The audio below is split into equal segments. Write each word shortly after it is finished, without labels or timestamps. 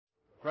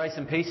Grace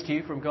and peace to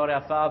you from God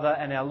our Father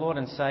and our Lord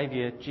and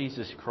Saviour,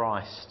 Jesus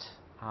Christ.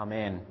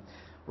 Amen.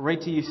 I'll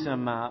read to you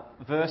some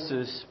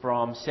verses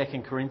from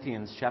 2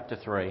 Corinthians chapter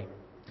 3.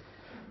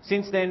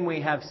 Since then we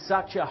have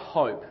such a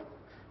hope.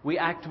 We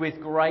act with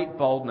great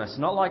boldness,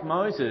 not like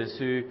Moses,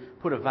 who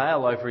put a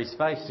veil over his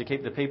face to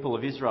keep the people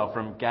of Israel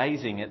from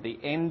gazing at the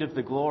end of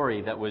the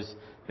glory that was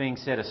being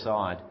set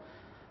aside.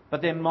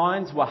 But their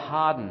minds were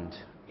hardened.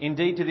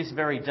 Indeed, to this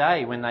very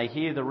day, when they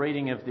hear the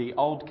reading of the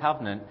Old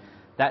Covenant,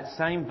 that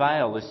same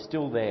veil is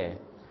still there,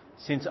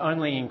 since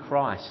only in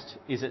Christ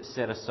is it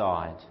set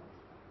aside.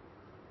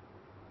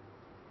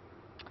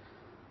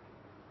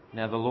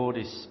 Now the Lord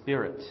is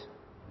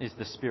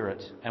the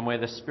Spirit, and where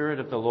the Spirit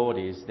of the Lord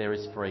is, there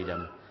is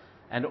freedom.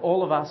 And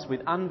all of us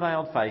with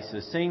unveiled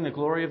faces, seeing the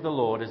glory of the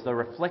Lord as though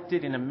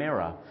reflected in a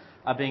mirror,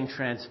 are being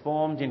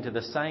transformed into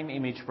the same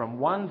image from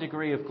one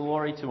degree of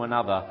glory to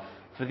another,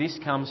 for this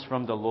comes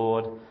from the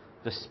Lord,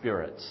 the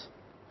Spirit.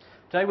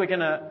 Today we're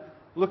going to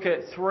look at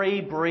three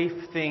brief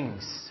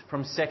things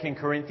from 2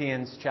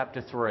 Corinthians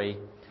chapter 3.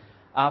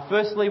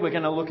 Firstly, we're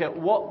going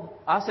to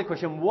ask the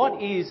question,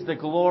 what is the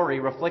glory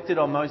reflected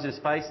on Moses'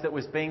 face that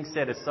was being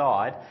set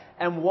aside,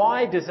 and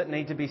why does it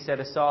need to be set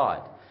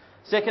aside?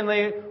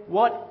 Secondly,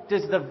 what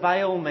does the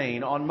veil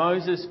mean on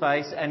Moses'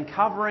 face and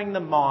covering the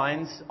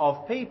minds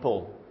of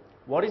people?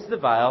 What is the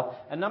veil?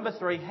 And number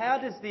three, how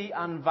does the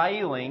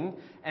unveiling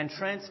and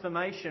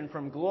transformation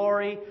from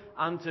glory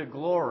unto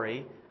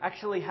glory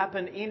actually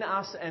happen in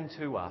us and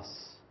to us?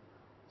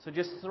 So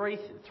just three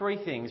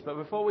things. But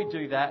before we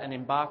do that and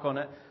embark on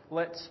it,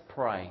 let's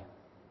pray.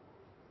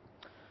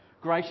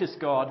 Gracious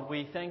God,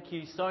 we thank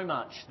you so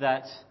much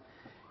that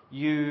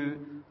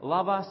you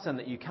love us and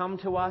that you come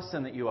to us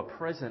and that you are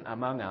present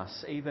among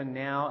us, even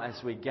now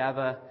as we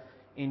gather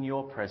in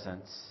your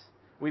presence.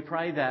 We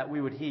pray that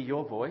we would hear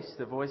your voice,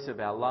 the voice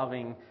of our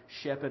loving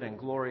shepherd and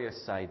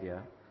glorious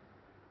Saviour.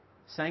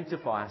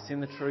 Sanctify us in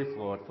the truth,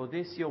 Lord, for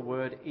this your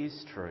word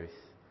is truth.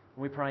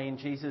 We pray in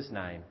Jesus'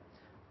 name.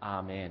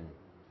 Amen.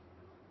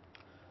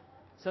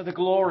 So the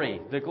glory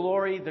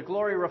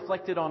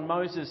reflected on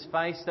Moses'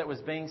 face that was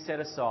being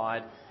set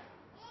aside.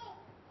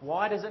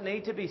 Why does it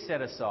need to be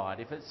set aside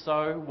if it's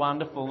so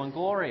wonderful and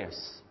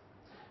glorious?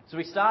 So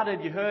we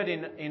started, you heard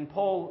in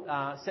Paul,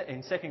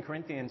 in 2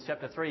 Corinthians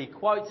chapter 3, he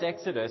quotes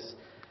Exodus,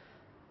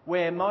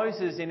 where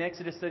Moses in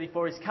Exodus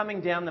 34 is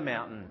coming down the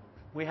mountain.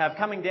 We have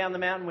coming down the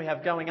mountain, we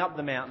have going up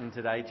the mountain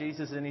today.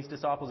 Jesus and his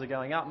disciples are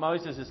going up,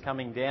 Moses is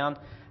coming down.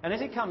 And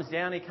as he comes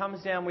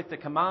down with the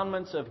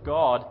commandments of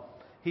God,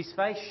 his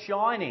face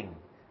shining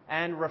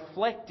and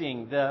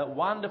reflecting the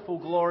wonderful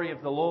glory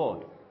of the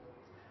Lord.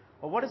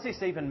 Well, what does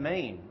this even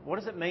mean? What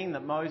does it mean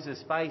that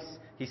Moses' face,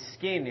 his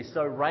skin, is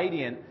so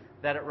radiant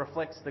that it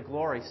reflects the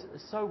glory?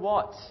 So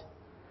what?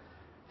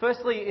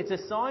 Firstly, it's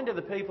a sign to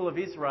the people of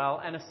Israel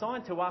and a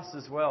sign to us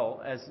as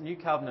well as New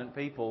Covenant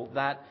people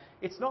that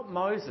it's not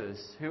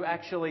Moses who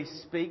actually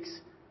speaks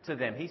to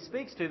them. He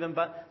speaks to them,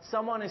 but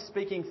someone is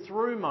speaking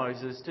through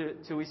Moses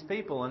to his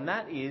people, and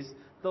that is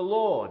the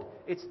Lord.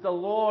 It's the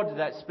Lord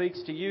that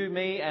speaks to you,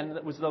 me, and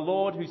it was the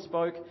Lord who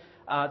spoke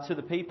to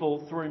the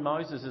people through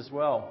Moses as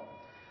well.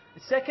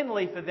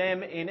 Secondly, for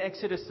them in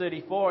Exodus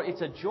 34,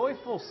 it's a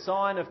joyful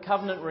sign of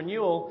covenant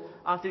renewal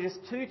after just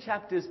 2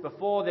 chapters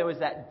before there was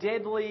that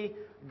deadly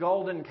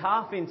golden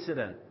calf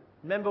incident.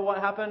 Remember what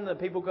happened? The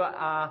people got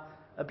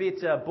a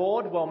bit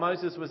bored while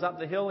Moses was up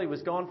the hill. He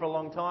was gone for a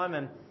long time,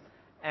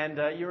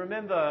 and you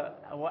remember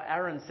what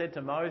Aaron said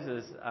to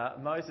Moses.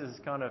 Moses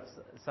kind of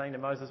saying to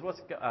Moses,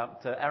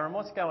 to Aaron,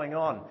 what's going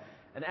on?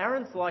 And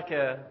Aaron's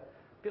a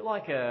bit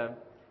like a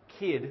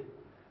kid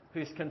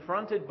who's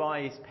confronted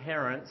by his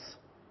parents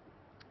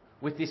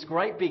with this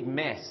great big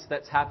mess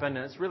that's happened,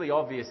 and it's really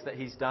obvious that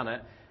he's done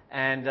it.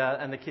 And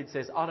the kid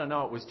says, I don't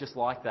know, it was just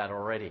like that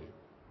already.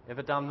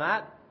 Ever done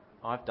that?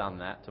 I've done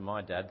that to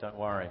my dad, don't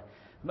worry.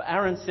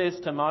 Aaron says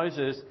to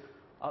Moses,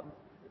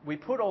 we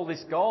put all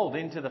this gold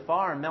into the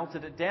fire and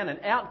melted it down, and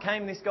out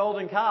came this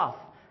golden calf.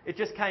 It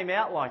just came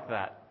out like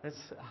that. It's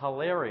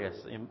hilarious.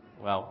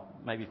 Well,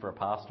 maybe for a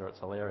pastor it's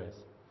hilarious.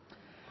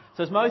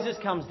 So as Moses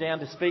comes down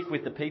to speak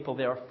with the people,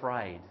 they're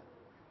afraid.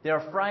 They're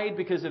afraid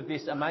because of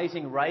this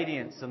amazing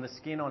radiance on the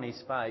skin on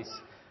his face.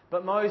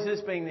 But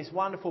Moses, being this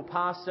wonderful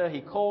pastor,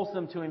 he calls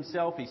them to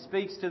himself, he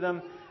speaks to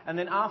them, and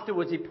then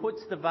afterwards he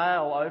puts the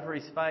veil over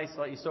his face,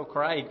 like you saw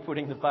Craig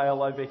putting the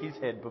veil over his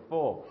head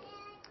before.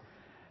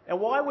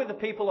 And why were the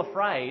people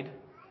afraid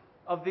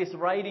of this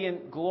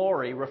radiant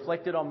glory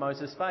reflected on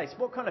Moses' face?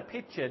 What kind of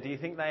picture do you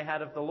think they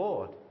had of the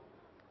Lord?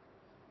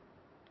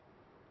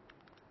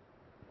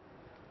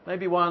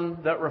 Maybe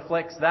one that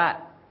reflects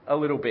that a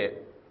little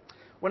bit.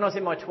 When I was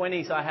in my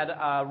 20s, I had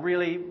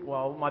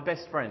my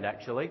best friend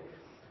actually.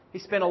 He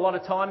spent a lot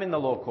of time in the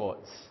law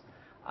courts.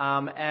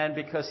 And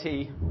because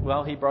he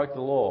broke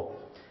the law.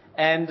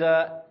 And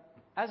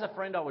as a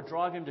friend, I would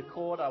drive him to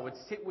court. I would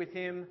sit with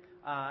him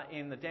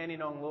in the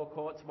Dandenong law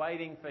courts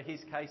waiting for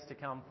his case to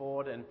come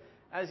forward. And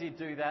as you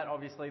do that,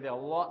 obviously there are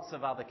lots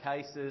of other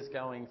cases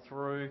going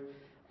through.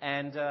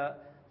 And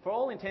for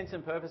all intents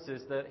and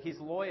purposes, his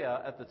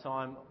lawyer at the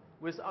time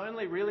was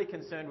only really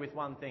concerned with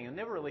one thing and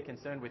never really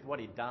concerned with what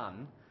he'd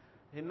done.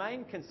 His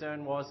main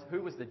concern was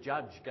who was the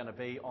judge going to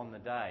be on the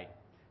day.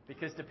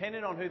 Because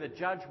depending on who the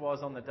judge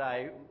was on the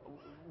day,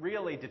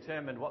 really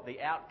determined what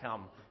the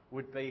outcome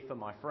would be for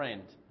my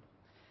friend.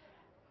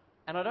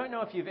 And I don't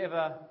know if you've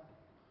ever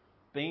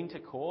been to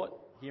court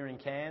here in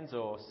Cairns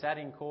or sat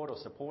in court or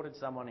supported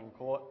someone in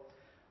court.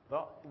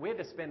 But we had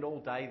to spend all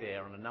day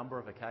there on a number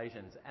of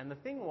occasions. And the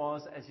thing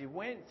was, as you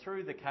went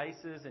through the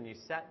cases and you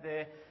sat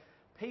there,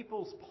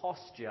 people's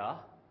posture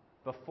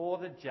before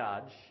the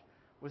judge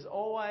there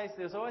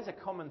was always a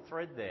common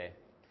thread there.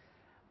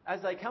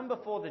 As they come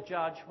before the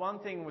judge, one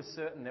thing was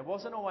certain: there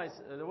wasn't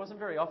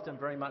very often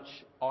very much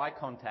eye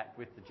contact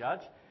with the judge.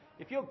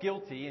 If you're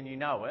guilty and you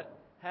know it,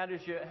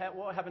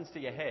 what happens to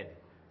your head?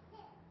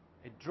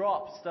 It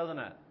drops, doesn't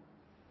it?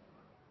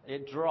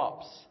 It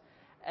drops.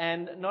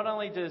 And not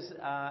only does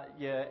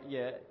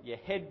your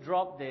head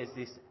drop, there's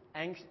this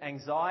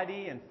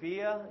anxiety and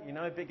fear,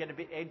 get a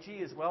bit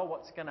edgy as well,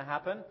 what's going to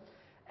happen.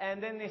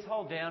 And then this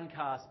whole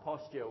downcast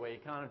posture where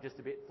you're kind of just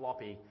a bit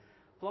floppy.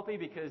 Floppy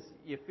because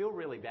you feel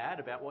really bad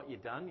about what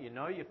you've done. You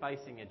know you're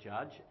facing a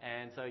judge,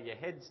 and so your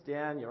head's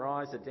down, your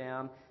eyes are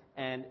down,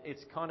 and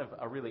it's kind of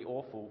a really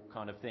awful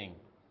kind of thing.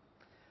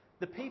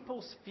 The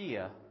people's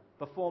fear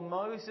before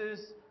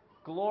Moses'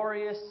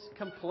 glorious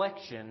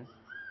complexion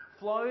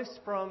flows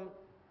from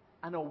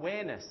an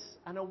awareness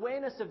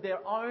of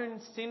their own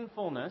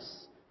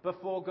sinfulness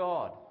before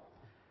God.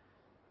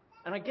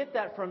 And I get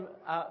that from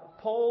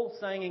Paul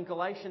saying in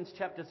Galatians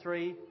chapter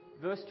 3,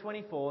 verse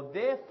 24,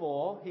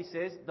 therefore, he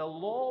says, the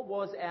law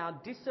was our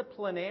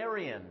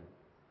disciplinarian.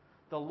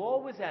 The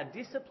law was our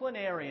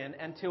disciplinarian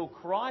until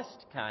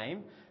Christ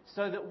came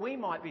so that we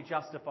might be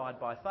justified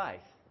by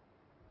faith.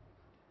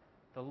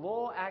 The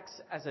law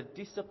acts as a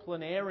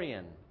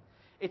disciplinarian.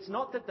 It's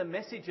not that the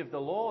message of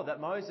the law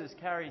that Moses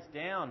carries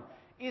down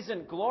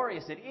isn't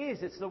glorious. It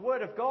is. It's the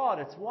Word of God.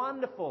 It's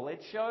wonderful.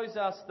 It shows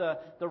us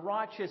the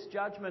righteous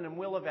judgment and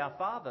will of our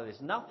Father.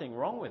 There's nothing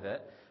wrong with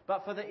it.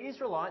 But for the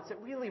Israelites, it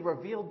really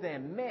revealed their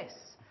mess,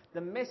 the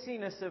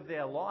messiness of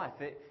their life.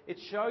 It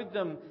showed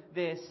them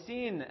their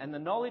sin and the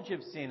knowledge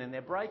of sin and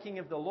their breaking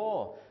of the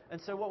law. And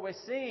so what we're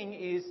seeing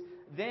is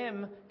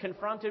them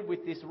confronted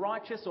with this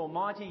righteous,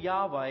 almighty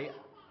Yahweh,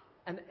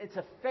 and it's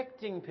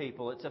affecting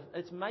people.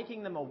 It's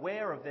making them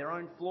aware of their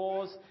own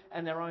flaws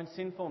and their own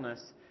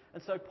sinfulness.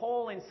 And so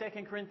Paul in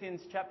 2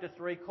 Corinthians chapter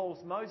 3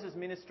 calls Moses'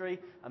 ministry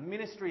a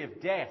ministry of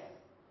death.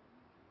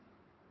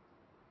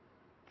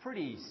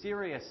 Pretty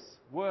serious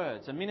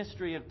words, a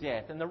ministry of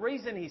death. And the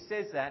reason he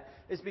says that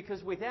is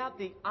because without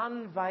the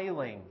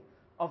unveiling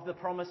of the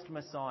promised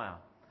Messiah,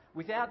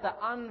 without the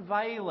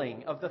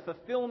unveiling of the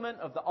fulfillment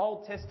of the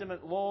Old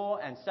Testament law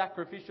and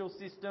sacrificial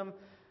system,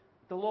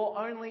 the law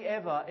only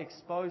ever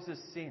exposes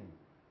sin.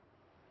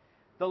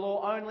 The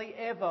law only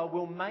ever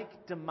will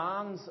make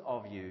demands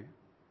of you.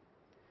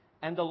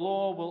 And the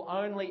law will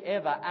only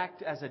ever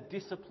act as a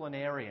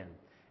disciplinarian.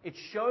 It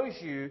shows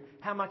you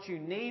how much you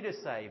need a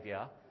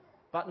Saviour,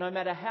 but no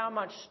matter how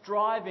much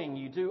striving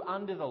you do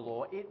under the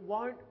law, it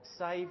won't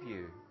save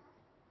you.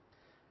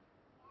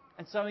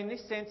 And so in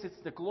this sense, it's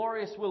the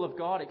glorious will of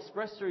God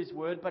expressed through His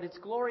Word, but its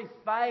glory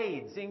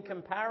fades in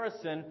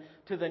comparison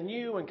to the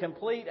new and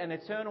complete and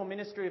eternal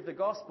ministry of the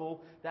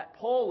gospel that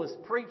Paul is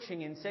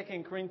preaching in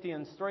 2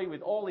 Corinthians 3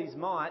 with all his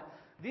might.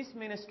 This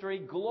ministry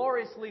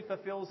gloriously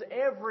fulfills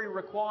every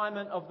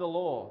requirement of the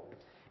law.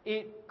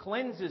 It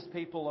cleanses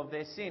people of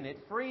their sin. It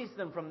frees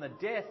them from the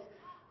death,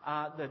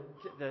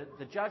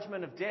 the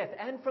judgment of death,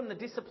 and from the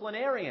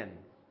disciplinarian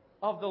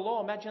of the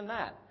law. Imagine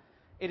that.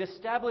 It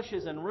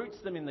establishes and roots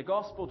them in the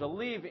gospel to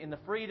live in the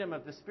freedom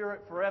of the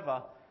Spirit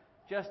forever.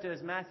 Just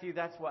as Matthew,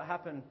 that's what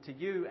happened to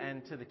you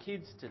and to the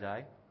kids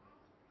today.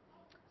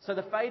 So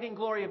the fading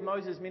glory of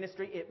Moses'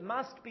 ministry, it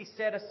must be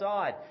set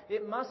aside.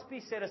 It must be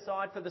set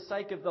aside for the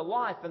sake of the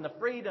life and the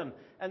freedom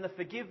and the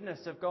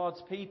forgiveness of God's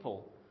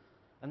people.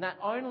 And that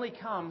only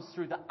comes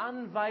through the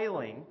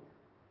unveiling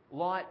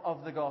light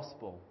of the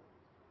gospel.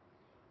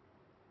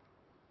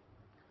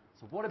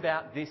 So what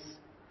about this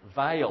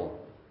veil?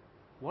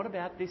 What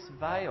about this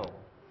veil?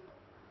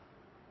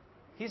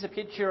 Here's a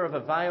picture of a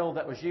veil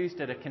that was used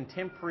at a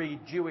contemporary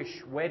Jewish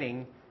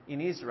wedding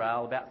in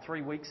Israel about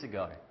 3 weeks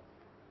ago.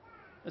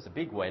 It was a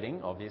big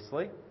wedding,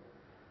 obviously.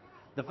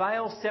 The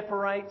veil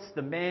separates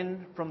the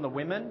men from the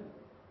women.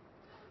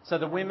 So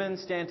the women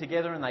stand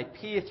together and they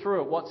peer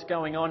through at what's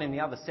going on in the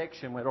other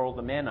section where all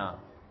the men are.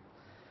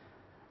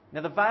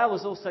 Now the veil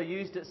is also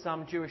used at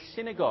some Jewish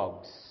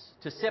synagogues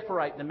to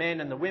separate the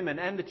men and the women,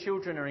 and the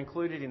children are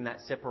included in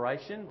that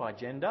separation by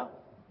gender.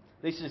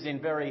 This is in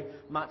very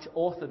much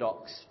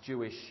Orthodox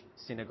Jewish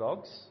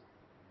synagogues.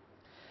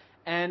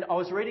 And I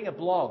was reading a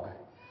blog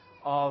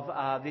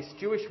of this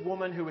Jewish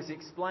woman who was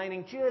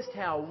explaining just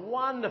how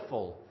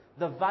wonderful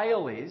the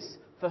veil is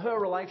for her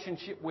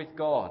relationship with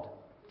God.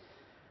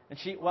 And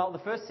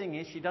the first thing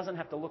is she doesn't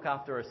have to look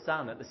after her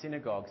son at the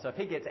synagogue. So if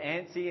he gets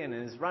antsy and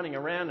is running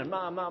around and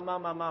mum,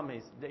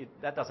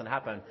 that doesn't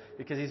happen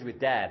because he's with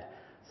dad.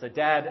 So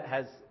dad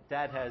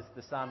has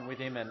the son with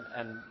him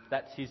and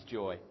that's his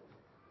joy.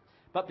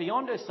 But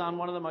beyond her son,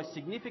 one of the most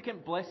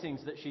significant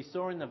blessings that she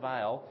saw in the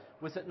veil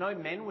was that no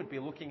men would be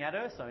looking at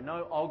her, so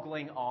no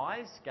ogling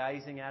eyes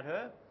gazing at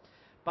her.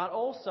 But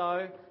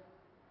also,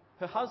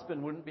 her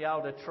husband wouldn't be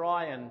able to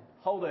try and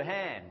hold her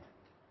hand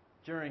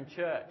during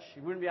church. He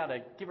wouldn't be able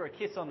to give her a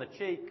kiss on the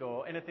cheek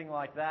or anything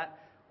like that,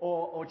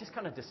 or just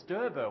kind of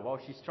disturb her while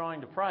she's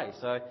trying to pray.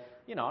 So,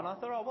 and I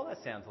thought, oh, well,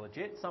 that sounds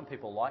legit. Some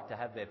people like to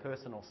have their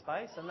personal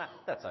space, and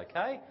that's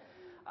okay.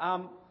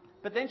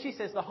 But then she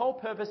says the whole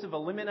purpose of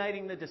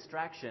eliminating the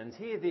distractions,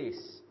 hear this,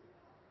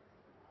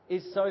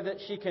 is so that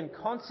she can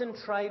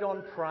concentrate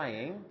on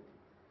praying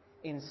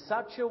in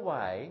such a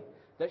way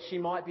that she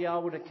might be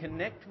able to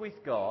connect with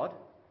God.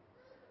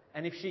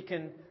 And if she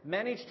can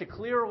manage to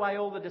clear away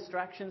all the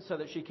distractions so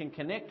that she can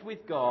connect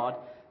with God,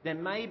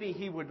 then maybe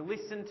He would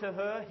listen to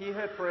her, hear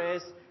her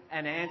prayers,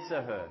 and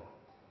answer her.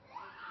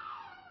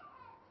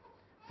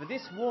 For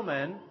this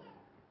woman,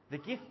 the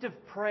gift of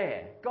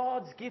prayer,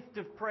 God's gift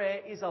of prayer,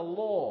 is a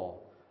law.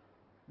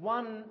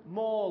 One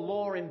more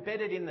law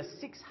embedded in the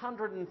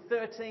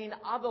 613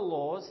 other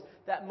laws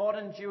that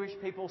modern Jewish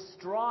people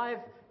strive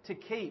to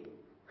keep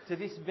to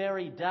this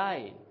very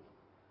day.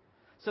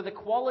 So the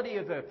quality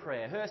of her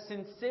prayer, her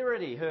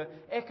sincerity, her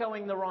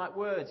echoing the right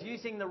words,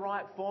 using the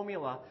right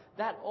formula,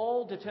 that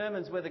all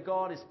determines whether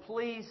God is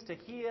pleased to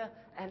hear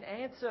and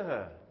answer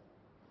her.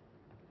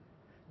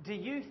 Do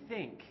you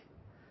think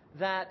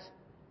that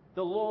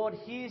the Lord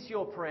hears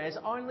your prayers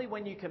only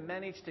when you can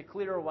manage to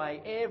clear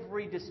away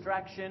every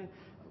distraction,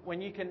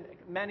 when you can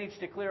manage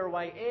to clear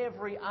away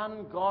every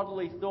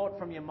ungodly thought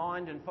from your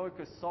mind and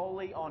focus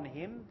solely on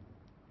Him?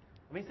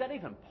 I mean, is that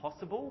even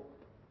possible?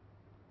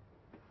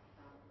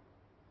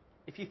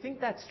 If you think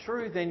that's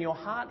true, then your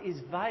heart is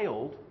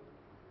veiled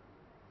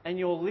and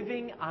you're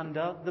living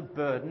under the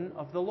burden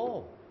of the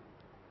law.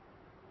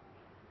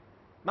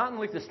 Martin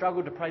Luther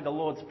struggled to pray the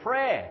Lord's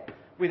Prayer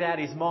without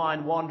his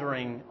mind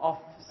wandering off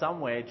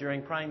somewhere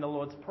during praying the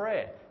Lord's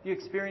Prayer. Have you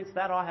experienced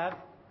that? I have.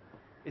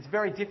 It's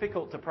very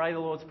difficult to pray the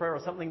Lord's Prayer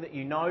or something that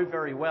you know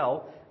very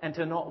well and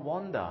to not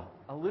wander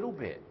a little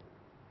bit.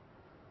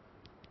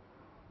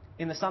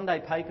 In the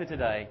Sunday paper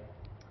today,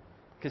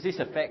 because this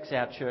affects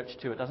our church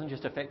too, it doesn't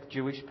just affect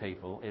Jewish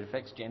people, it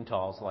affects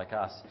Gentiles like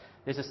us.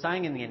 There's a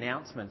saying in the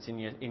announcements in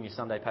your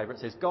Sunday paper. It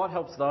says, God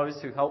helps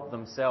those who help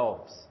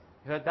themselves.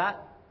 You heard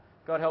that?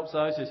 God helps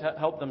those who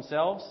help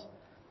themselves.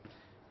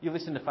 You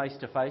listen to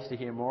Face to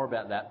hear more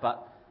about that.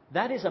 But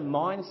that is a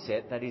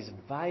mindset that is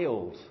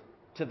veiled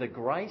to the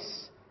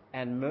grace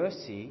and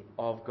mercy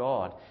of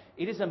God.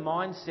 It is a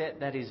mindset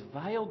that is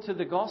veiled to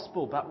the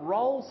gospel, but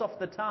rolls off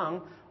the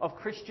tongue of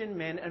Christian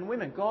men and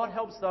women. God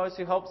helps those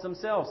who help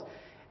themselves.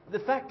 The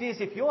fact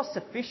is, if you're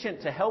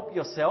sufficient to help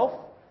yourself,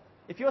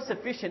 if you're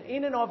sufficient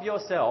in and of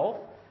yourself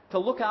to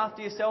look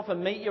after yourself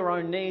and meet your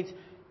own needs,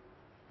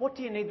 what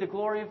do you need the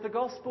glory of the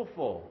gospel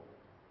for?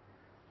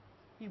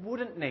 You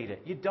wouldn't need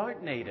it. You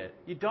don't need it.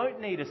 You don't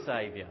need a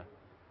saviour.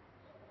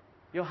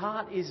 Your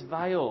heart is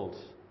veiled.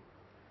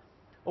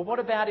 Or what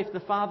about if the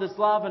Father's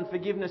love and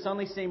forgiveness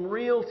only seem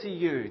real to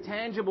you,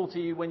 tangible to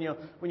you when you're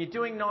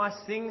doing nice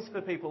things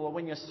for people or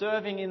when you're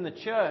serving in the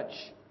church?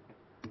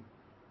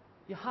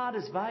 Your heart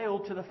is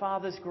veiled to the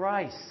Father's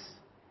grace.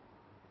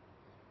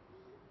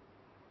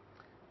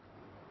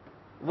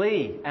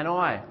 Lee and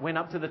I went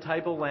up to the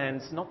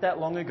Tablelands not that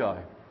long ago.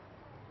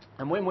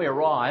 And when we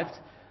arrived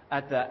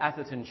at the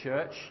Atherton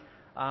church,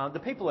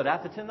 the people at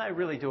Atherton, they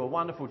really do a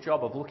wonderful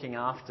job of looking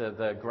after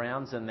the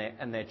grounds and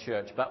their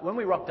church. But when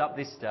we rocked up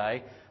this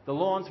day, the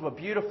lawns were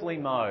beautifully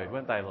mowed,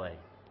 weren't they, Lee?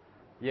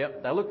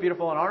 Yep, they look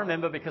beautiful. And I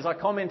remember because I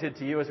commented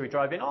to you as we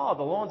drove in, oh,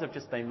 the lawns have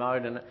just been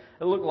mowed and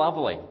it looked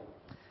lovely.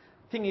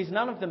 Thing is,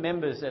 none of the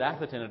members at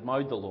Atherton had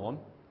mowed the lawn.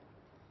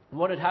 And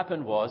what had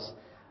happened was,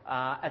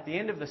 at the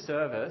end of the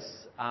service,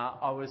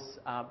 I was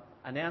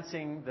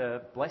announcing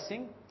the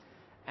blessing.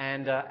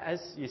 And as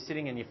you're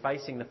sitting and you're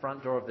facing the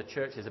front door of the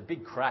church, there's a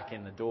big crack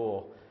in the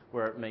door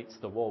where it meets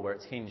the wall, where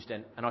it's hinged.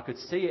 And I could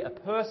see a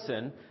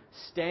person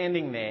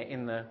standing there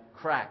in the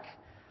crack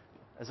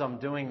as I'm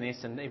doing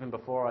this, and even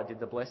before I did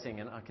the blessing.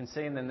 And I can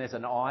see, and then there's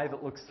an eye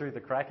that looks through the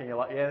crack, and you're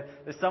like, yeah,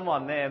 there's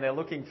someone there, and they're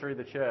looking through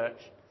the church.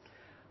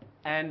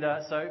 And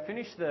so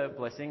finished the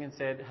blessing and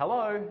said,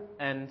 hello.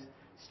 And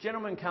this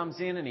gentleman comes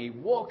in and he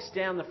walks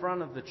down the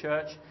front of the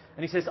church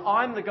and he says,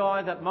 I'm the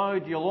guy that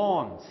mowed your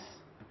lawns.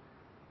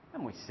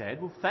 And we said,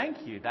 well,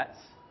 thank you.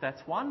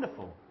 That's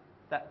wonderful.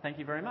 Thank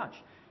you very much.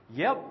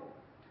 Yep,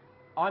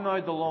 I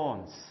mowed the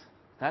lawns.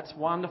 That's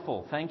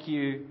wonderful. Thank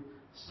you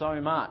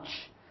so much.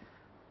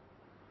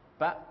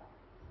 But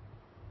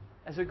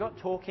as we got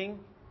talking,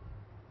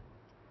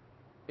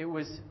 it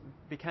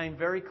became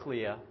very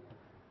clear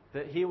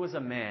that here was a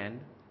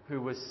man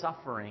who was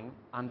suffering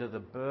under the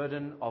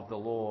burden of the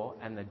law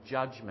and the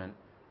judgment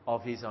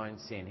of his own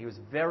sin. He was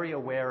very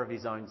aware of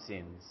his own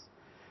sins.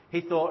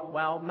 He thought,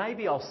 well,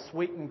 maybe I'll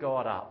sweeten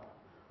God up.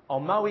 I'll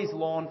mow his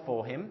lawn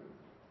for him,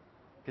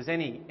 because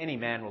any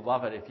man will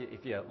love it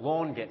if your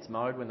lawn gets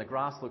mowed. When the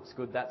grass looks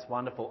good, that's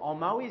wonderful. I'll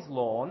mow his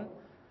lawn,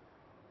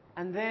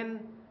 and then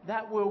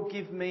that will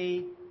give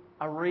me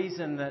a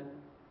reason that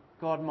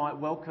God might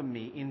welcome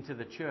me into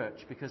the church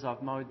because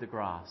I've mowed the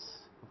grass.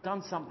 I've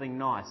done something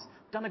nice.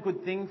 I've done a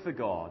good thing for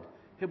God.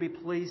 He'll be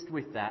pleased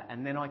with that,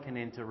 and then I can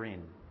enter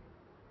in.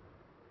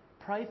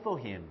 Pray for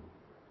him.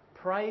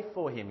 Pray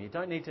for him. You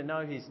don't need to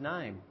know his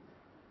name.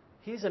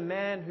 Here's a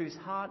man whose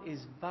heart is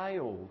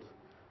veiled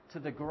to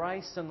the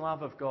grace and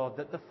love of God,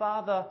 that the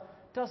Father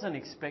doesn't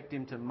expect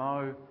him to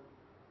mow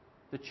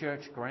the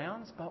church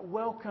grounds, but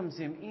welcomes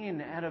him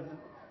in out of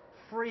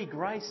free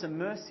grace and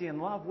mercy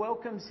and love.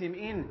 Welcomes him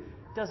in.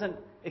 Doesn't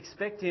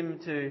expect him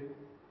to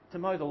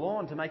mow the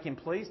lawn, to make him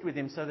pleased with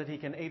him so that he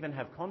can even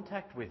have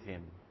contact with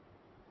him.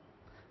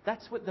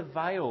 That's what the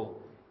veil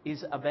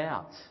is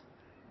about.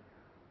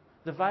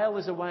 The veil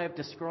is a way of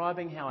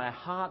describing how our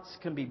hearts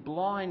can be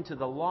blind to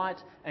the light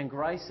and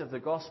grace of the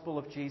gospel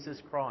of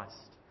Jesus Christ.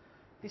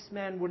 This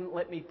man wouldn't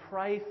let me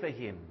pray for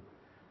him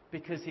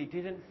because he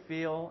didn't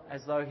feel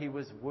as though he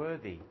was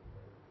worthy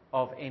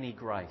of any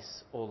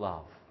grace or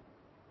love.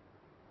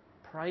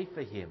 Pray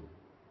for him.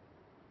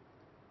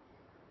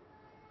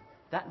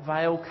 That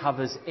veil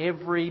covers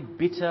every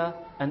bitter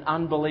and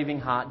unbelieving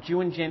heart,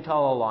 Jew and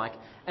Gentile alike,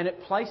 and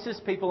it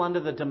places people under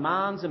the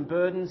demands and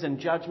burdens and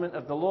judgment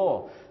of the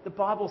law. The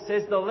Bible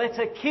says the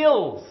letter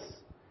kills.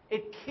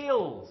 It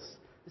kills.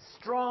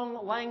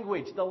 Strong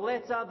language. The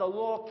letter, the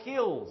law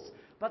kills.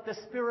 But the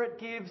Spirit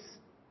gives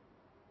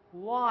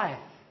life.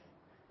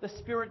 The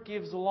Spirit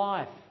gives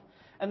life.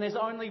 And there's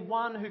only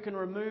one who can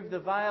remove the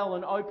veil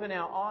and open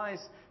our eyes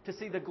to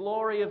see the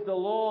glory of the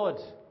Lord,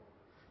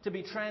 to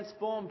be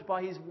transformed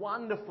by his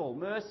wonderful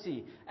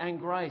mercy and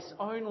grace.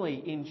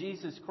 Only in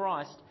Jesus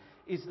Christ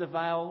is the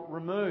veil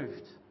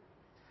removed.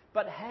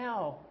 But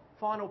how,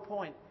 final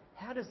point,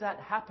 how does that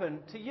happen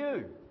to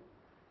you?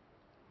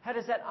 How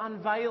does that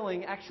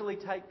unveiling actually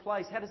take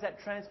place? How does that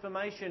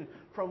transformation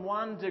from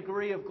one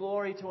degree of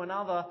glory to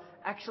another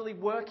actually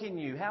work in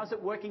you? How is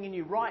it working in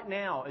you right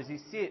now as you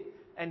sit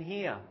and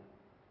hear?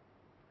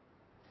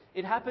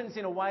 It happens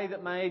in a way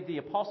that made the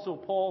Apostle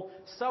Paul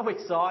so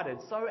excited,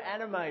 so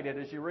animated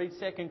as you read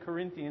 2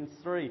 Corinthians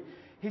 3.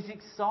 He's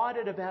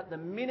excited about the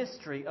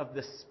ministry of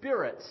the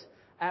Spirit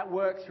at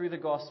work through the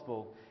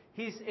gospel.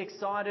 He's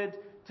excited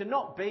to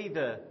not be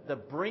the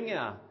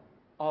bringer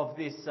of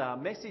this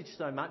message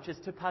so much as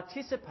to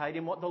participate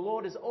in what the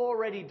Lord is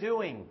already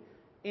doing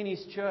in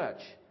his church.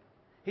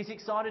 He's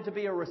excited to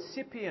be a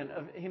recipient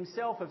of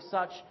himself of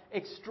such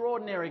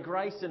extraordinary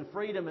grace and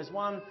freedom as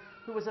one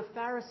who was a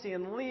Pharisee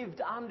and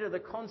lived under the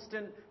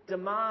constant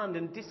demand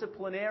and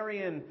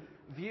disciplinarian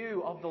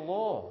view of the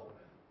law.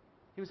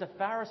 He was a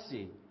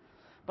Pharisee.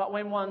 But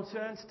when one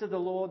turns to the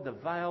Lord, the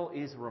veil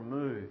is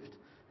removed.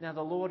 Now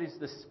the Lord is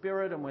the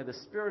Spirit, and where the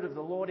Spirit of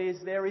the Lord is,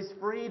 there is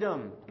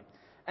freedom.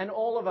 And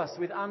all of us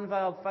with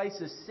unveiled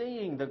faces,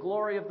 seeing the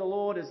glory of the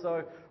Lord as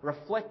though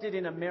reflected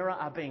in a mirror,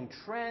 are being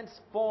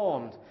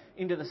transformed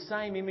into the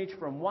same image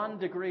from one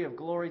degree of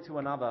glory to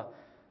another.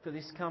 For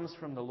this comes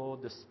from the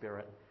Lord, the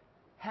Spirit.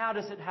 How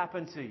does it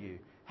happen to you?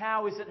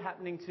 How is it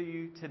happening to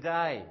you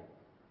today?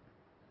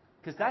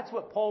 Because that's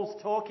what Paul's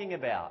talking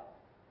about.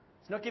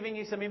 He's not giving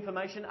you some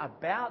information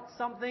about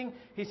something.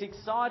 He's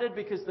excited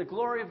because the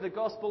glory of the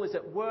gospel is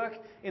at work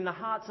in the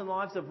hearts and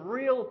lives of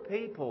real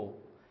people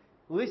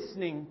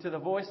listening to the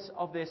voice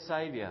of their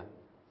Saviour.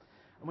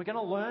 And we're going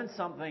to learn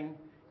something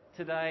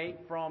today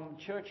from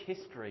church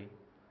history.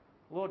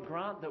 Lord,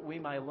 grant that we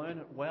may learn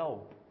it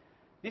well.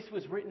 This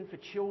was written for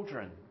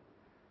children.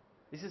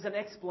 This is an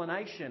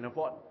explanation of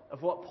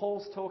what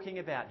Paul's talking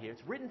about here.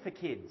 It's written for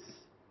kids.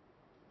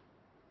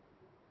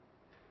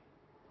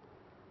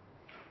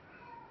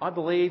 I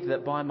believe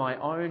that by my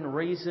own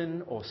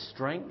reason or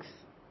strength,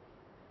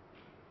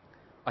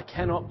 I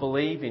cannot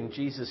believe in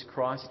Jesus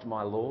Christ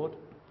my Lord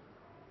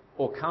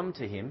or come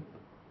to him,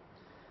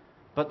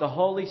 but the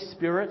Holy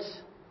Spirit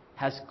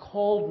has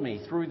called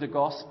me through the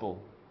gospel,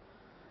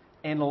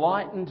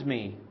 enlightened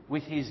me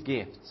with his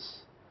gifts,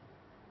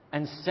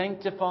 and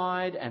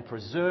sanctified and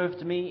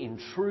preserved me in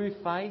true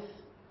faith,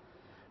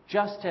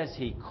 just as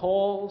he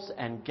calls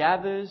and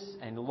gathers,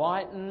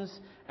 enlightens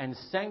and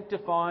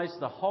sanctifies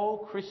the whole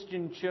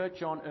Christian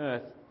church on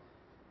earth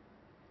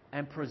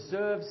and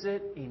preserves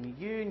it in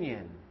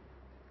union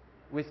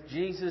with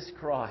Jesus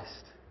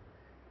Christ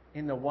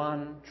in the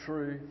one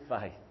true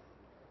faith.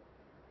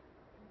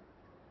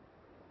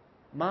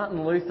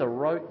 Martin Luther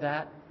wrote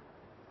that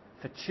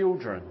for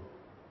children.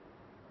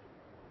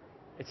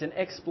 It's an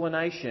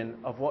explanation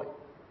of what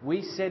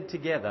we said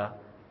together,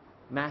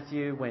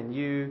 Matthew, when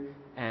you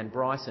and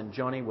Bryce and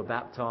Johnny were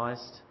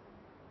baptised.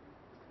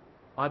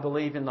 I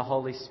believe in the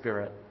Holy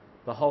Spirit,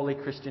 the holy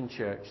Christian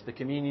church, the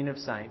communion of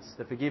saints,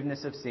 the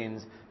forgiveness of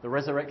sins, the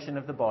resurrection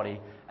of the body,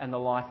 and the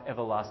life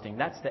everlasting.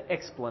 That's the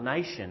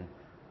explanation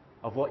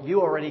of what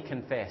you already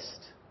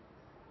confessed.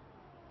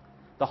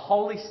 The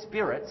Holy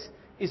Spirit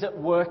is at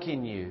work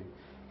in you.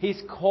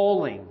 He's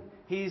calling.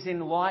 He's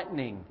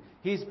enlightening.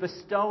 He's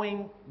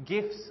bestowing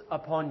gifts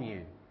upon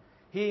you.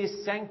 He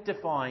is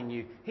sanctifying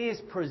you. He is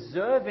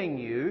preserving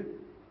you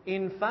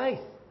in faith.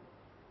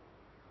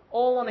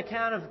 All on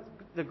account of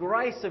the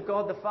grace of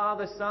God the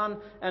Father, Son,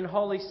 and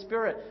Holy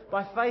Spirit.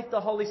 By faith,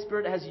 the Holy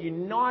Spirit has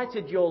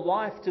united your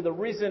life to the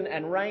risen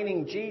and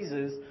reigning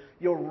Jesus,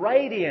 your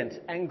radiant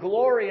and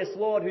glorious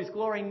Lord, whose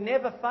glory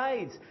never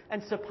fades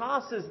and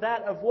surpasses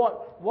that of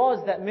what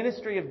was that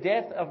ministry of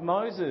death of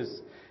Moses.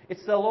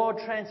 It's the Lord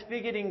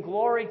transfigured in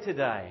glory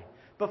today,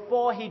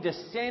 before he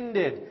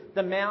descended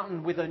the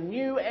mountain with a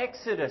new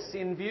exodus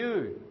in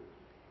view.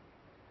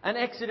 An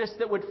exodus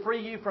that would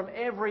free you from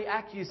every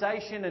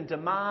accusation and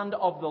demand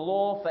of the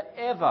law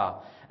forever.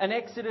 An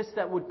exodus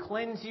that would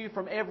cleanse you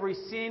from every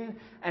sin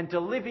and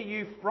deliver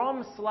you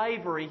from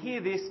slavery.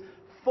 Hear this,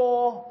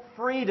 for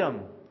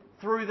freedom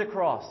through the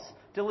cross.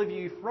 Deliver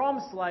you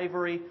from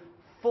slavery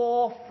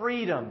for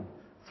freedom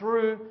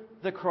through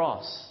the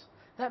cross.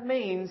 That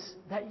means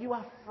that you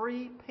are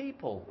free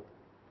people.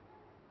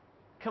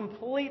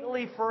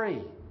 Completely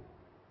free.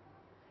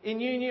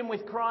 In union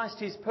with Christ,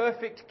 his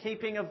perfect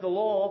keeping of the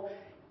law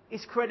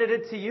is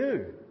credited to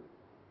you.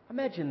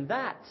 Imagine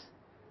that.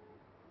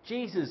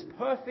 Jesus'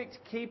 perfect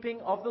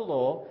keeping of the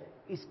law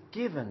is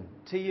given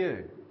to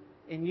you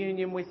in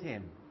union with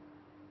him.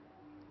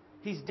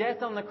 His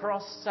death on the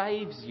cross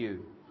saves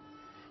you.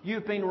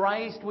 You've been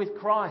raised with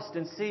Christ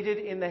and seated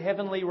in the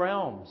heavenly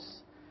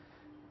realms.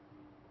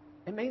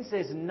 It means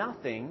there's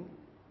nothing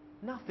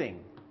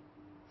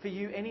for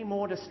you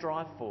anymore to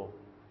strive for.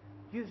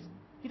 You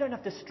don't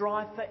have to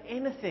strive for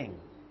anything.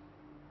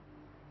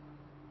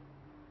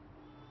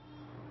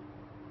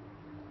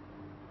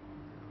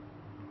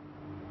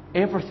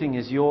 Everything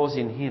is yours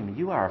in him.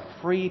 You are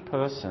a free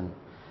person.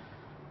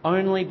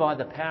 Only by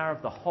the power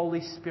of the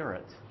Holy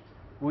Spirit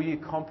will you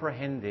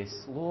comprehend this.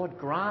 Lord,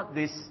 grant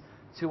this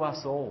to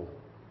us all.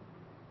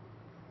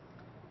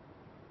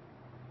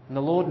 And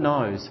the Lord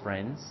knows,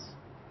 friends,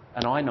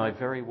 and I know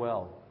very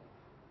well,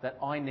 that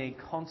I need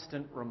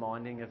constant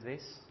reminding of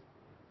this.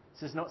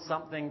 This is not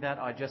something that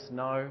I just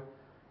know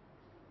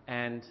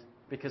and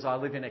because I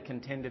live in a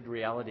contended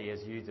reality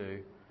as you do,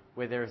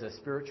 where there is a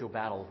spiritual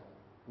battle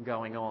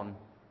going on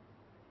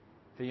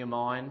for your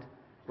mind,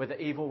 where the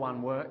evil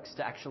one works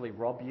to actually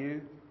rob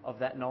you of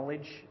that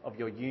knowledge, of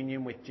your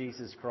union with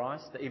Jesus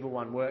Christ. The evil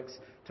one works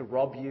to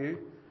rob you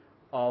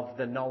of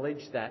the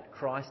knowledge that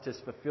Christ has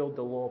fulfilled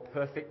the law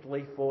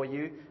perfectly for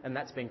you, and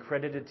that's been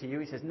credited to you.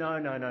 He says, no.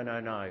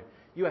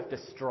 You have to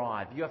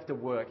strive. You have to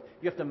work.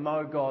 You have to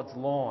mow God's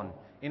lawn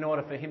in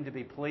order for him to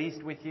be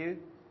pleased with you.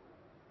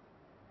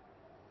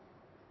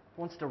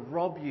 He wants to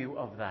rob you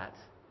of that.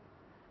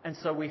 And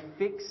so we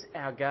fix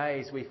our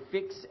gaze, we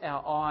fix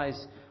our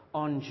eyes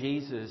on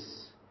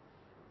Jesus.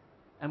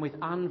 And with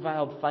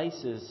unveiled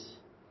faces,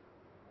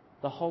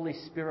 the Holy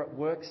Spirit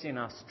works in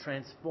us,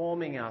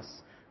 transforming us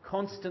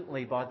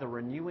constantly by the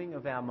renewing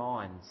of our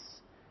minds.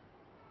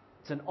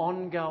 It's an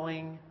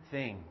ongoing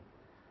thing.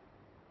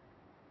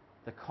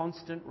 The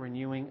constant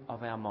renewing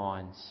of our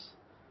minds.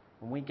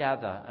 When we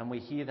gather and we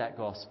hear that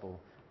gospel,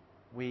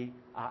 we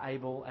are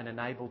able and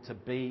enabled to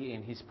be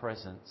in his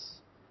presence.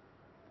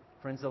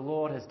 Friends, the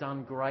Lord has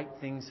done great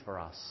things for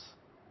us.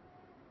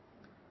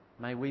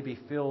 May we be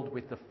filled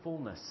with the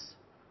fullness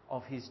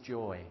of his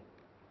joy.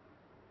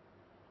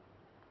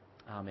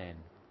 Amen.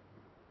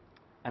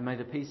 And may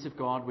the peace of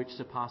God, which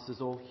surpasses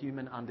all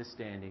human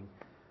understanding,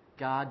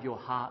 guard your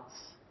hearts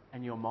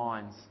and your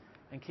minds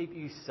and keep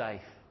you safe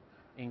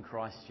in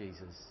Christ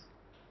Jesus.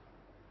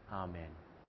 Amen.